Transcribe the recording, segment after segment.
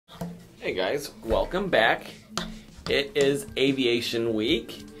Hey guys, welcome back. It is Aviation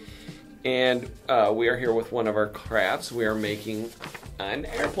Week, and we are here with one of our crafts. We are making an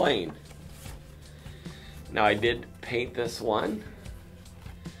airplane. Now I did paint this one.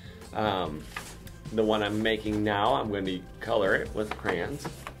 The one I'm making now, I'm going to color it with crayons.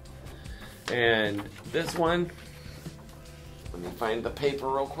 And this one, let me find the paper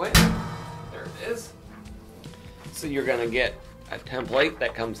real quick. There it is. So you're going to get a template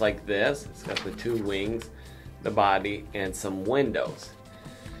that comes like this. It's got the two wings, the body, and some windows.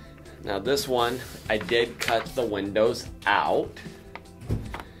 Now this one, I did cut the windows out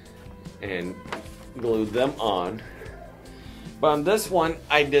and glued them on. But on this one,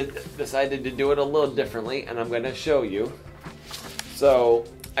 I decided to do it a little differently, and I'm going to show you. So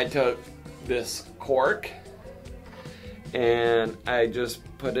I took this cork and I just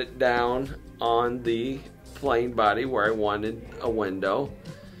put it down on the plane body where I wanted a window,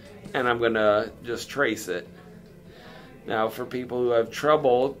 and I'm going to just trace it. Now for people who have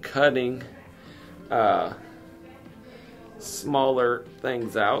trouble cutting smaller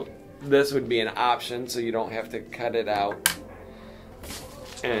things out, this would be an option, so you don't have to cut it out.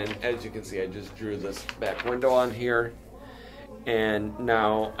 And as you can see, I just drew this back window on here, and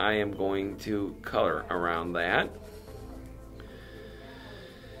now I am going to color around that.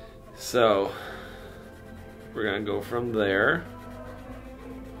 So we're going to go from there.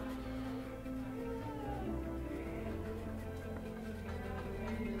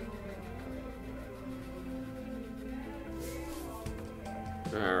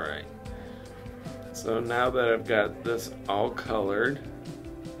 Alright, so now that I've got this all colored,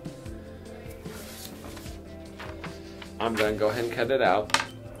 I'm going to go ahead and cut it out.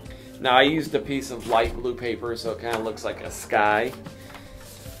 Now I used a piece of light blue paper, so it kind of looks like a sky.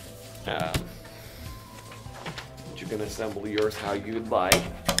 You can assemble yours how you'd like.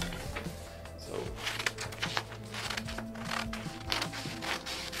 So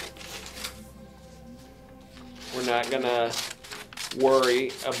we're not gonna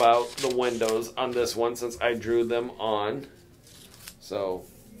worry about the windows on this one since I drew them on. So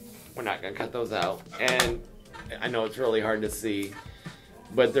we're not gonna cut those out. And I know it's really hard to see,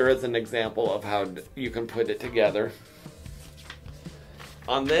 but there is an example of how you can put it together.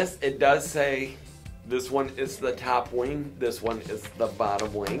 On this, it does say this one is the top wing, this one is the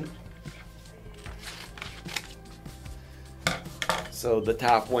bottom wing. So the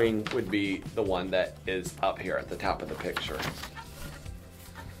top wing would be the one that is up here at the top of the picture.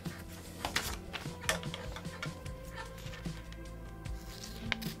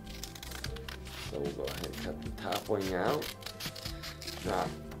 So we'll go ahead and cut the top wing out. Now,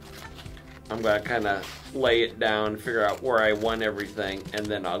 I'm going to kind of lay it down, figure out where I want everything, and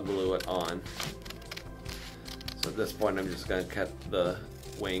then I'll glue it on. So at this point, I'm just going to cut the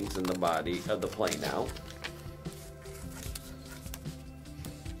wings and the body of the plane out.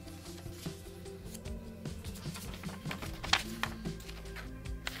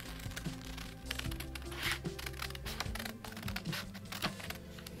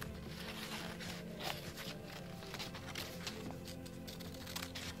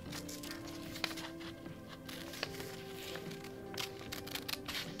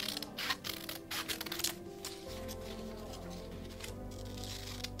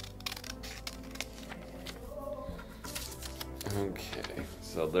 Okay,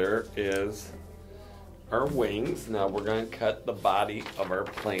 so there is our wings. Now we're going to cut the body of our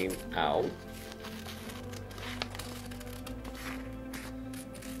plane out.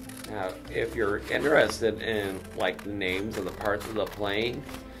 Now, if you're interested in like the names of the parts of the plane,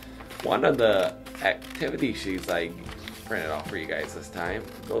 one of the activity sheets I printed off for you guys this time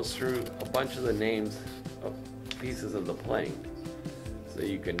goes through a bunch of the names of pieces of the plane, so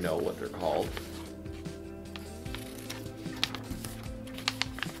you can know what they're called.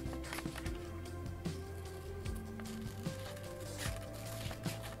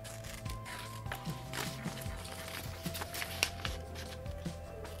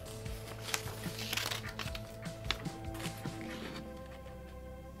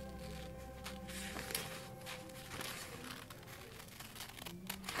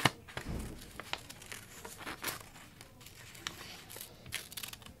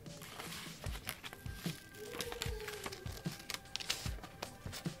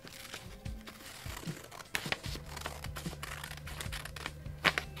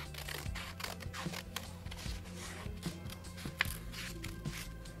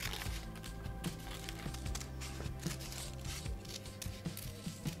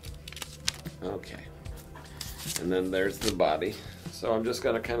 Okay, and then there's the body. So I'm just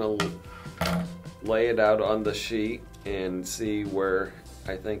going to kind of lay it out on the sheet and see where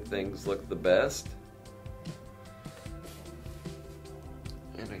I think things look the best.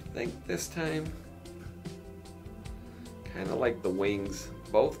 And I think this time, kind of like the wings,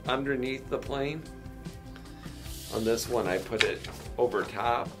 both underneath the plane. On this one, I put it over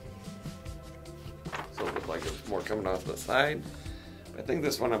top, so it looks like it's more coming off the side. I think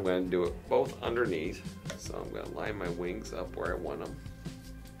this one I'm going to do it both underneath, so I'm going to line my wings up where I want them.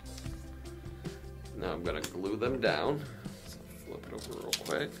 Now I'm going to glue them down. So flip it over real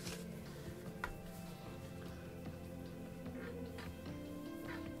quick.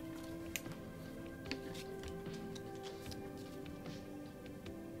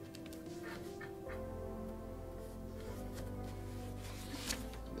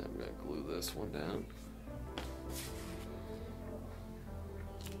 Then I'm going to glue this one down.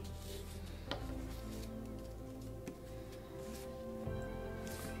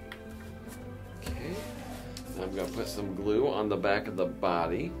 I'm going to put some glue on the back of the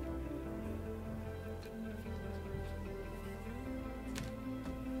body.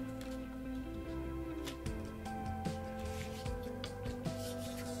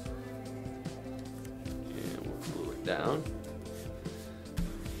 And we'll glue it down.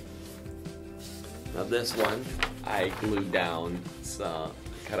 Now this one, I glued down some,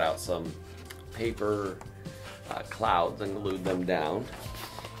 cut out some paper clouds and glued them down.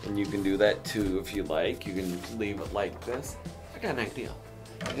 And you can do that too if you like. You can leave it like this. I got an idea.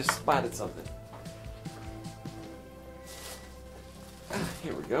 I just spotted something.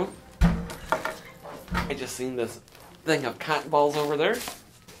 Here we go. I just seen this thing of cotton balls over there.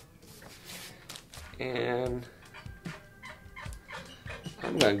 And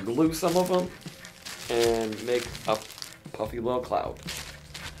I'm going to glue some of them and make a puffy little cloud.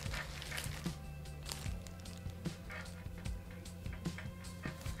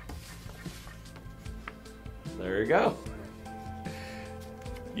 There you go.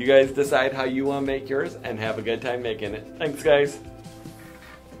 You guys decide how you want to make yours and have a good time making it. Thanks, guys.